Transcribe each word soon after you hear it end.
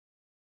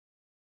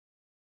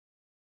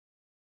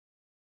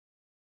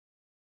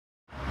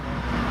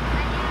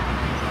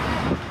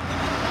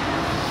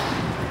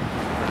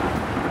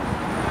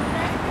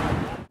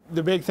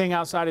The big thing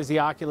outside is the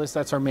Oculus.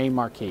 That's our main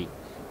marquee.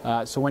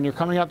 So when you're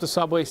coming up the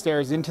subway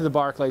stairs into the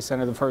Barclays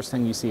Center, the first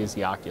thing you see is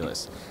the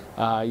Oculus.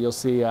 You'll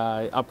see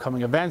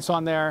upcoming events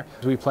on there.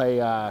 We play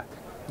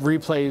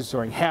replays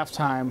during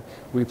halftime.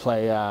 We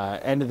play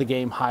end of the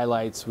game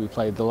highlights. We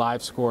play the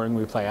live scoring.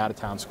 We play out of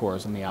town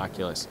scores on the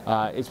Oculus.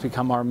 It's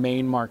become our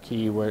main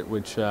marquee,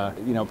 which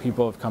you know,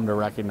 people have come to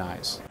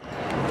recognize.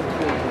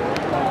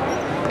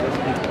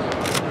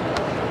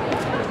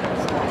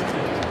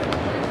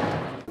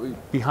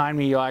 Behind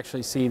me, you'll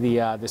actually see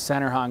the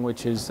center hung,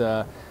 which is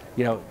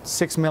you know,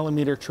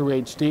 6mm True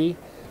HD.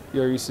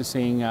 You're used to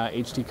seeing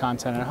HD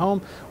content at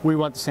home. We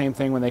want the same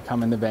thing when they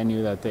come in the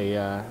venue, that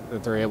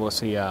they're able to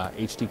see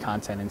HD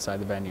content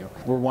inside the venue.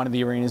 We're one of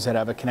the arenas that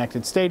have a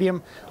connected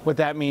stadium. What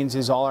that means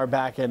is all our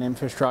back-end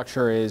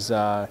infrastructure is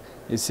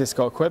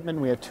Cisco equipment.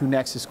 We have 2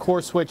 Nexus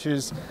core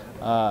switches,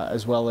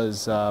 as well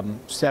as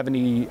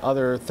 70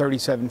 other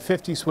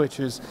 3750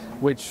 switches,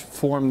 which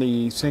form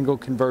the single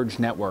converged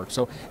network.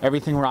 So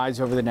everything rides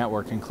over the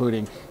network,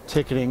 including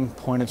ticketing,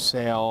 point of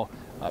sale,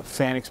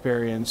 fan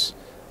experience,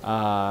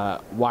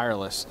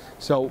 wireless.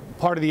 So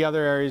part of the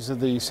other areas of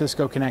the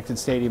Cisco Connected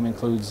Stadium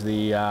includes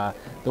the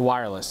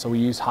wireless. So we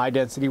use high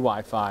density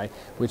Wi-Fi,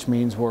 which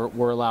means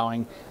we're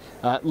allowing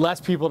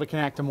less people to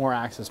connect to more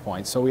access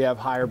points. So we have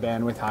higher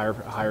bandwidth,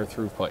 higher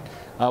throughput.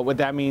 What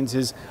that means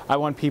is I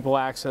want people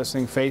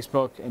accessing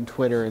Facebook and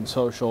Twitter and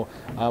social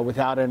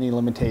without any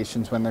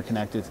limitations when they're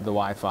connected to the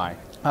Wi-Fi.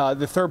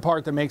 The third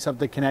part that makes up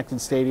the connected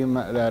stadium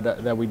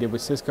that we did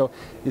with Cisco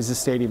is the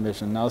Stadium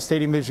Vision. Now, the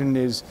Stadium Vision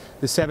is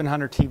the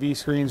 700 TV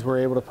screens. We're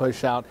able to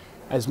push out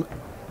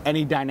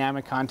any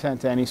dynamic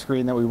content to any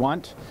screen that we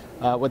want.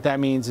 What that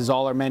means is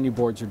all our menu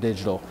boards are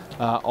digital.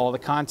 All the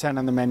content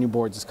on the menu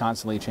boards is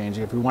constantly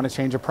changing. If we want to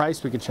change a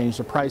price, we could change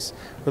the price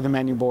for the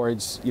menu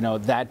boards, you know,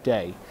 that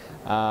day.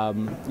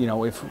 You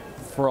know, if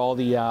for all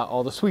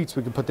the suites,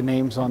 we could put the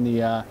names on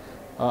the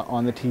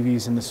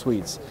TVs in the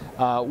suites.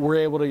 We're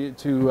able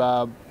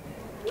to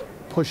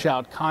push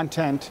out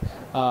content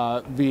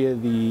via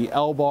the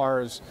L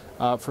bars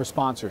for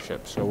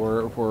sponsorship. So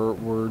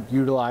we're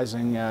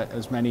utilizing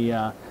as many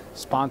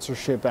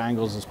sponsorship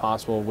angles as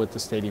possible with the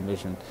Stadium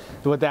Vision.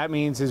 So what that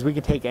means is we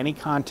can take any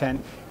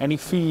content, any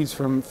feeds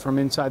from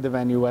inside the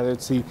venue, whether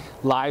it's the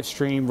live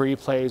stream,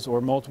 replays,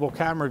 or multiple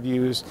camera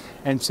views,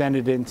 and send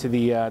it into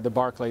the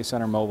Barclays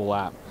Center mobile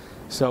app.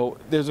 So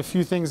there's a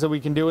few things that we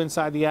can do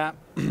inside the app.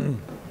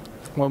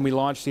 When we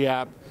launch the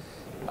app,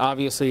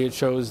 obviously it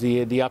shows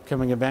the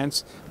upcoming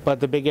events, but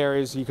the big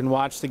areas you can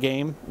watch the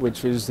game,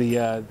 which is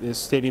the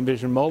Stadium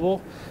Vision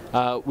mobile.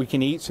 We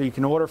can eat, so you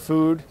can order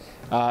food,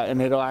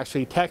 and it'll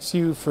actually text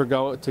you to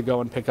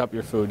go and pick up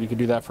your food. You can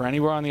do that for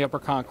anywhere on the upper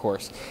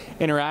concourse.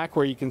 Interact,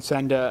 where you can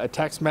send a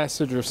text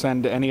message or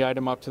send any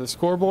item up to the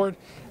scoreboard,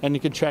 and you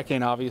can check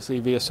in obviously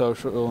via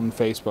social and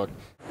Facebook.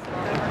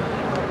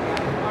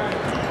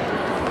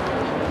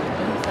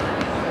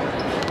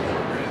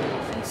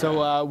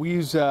 So we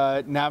use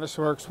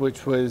Navisworks,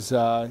 which was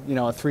you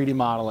know, a 3D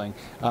modeling.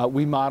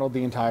 We modeled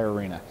the entire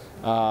arena,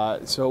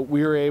 so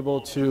we were able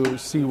to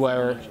see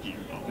where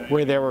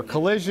there were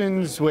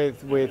collisions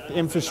with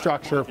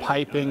infrastructure,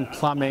 piping,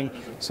 plumbing.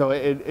 So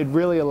it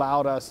really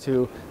allowed us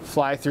to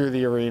fly through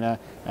the arena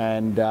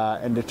and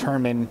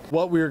determine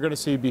what we were going to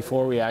see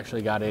before we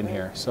actually got in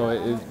here. So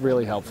it's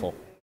really helpful.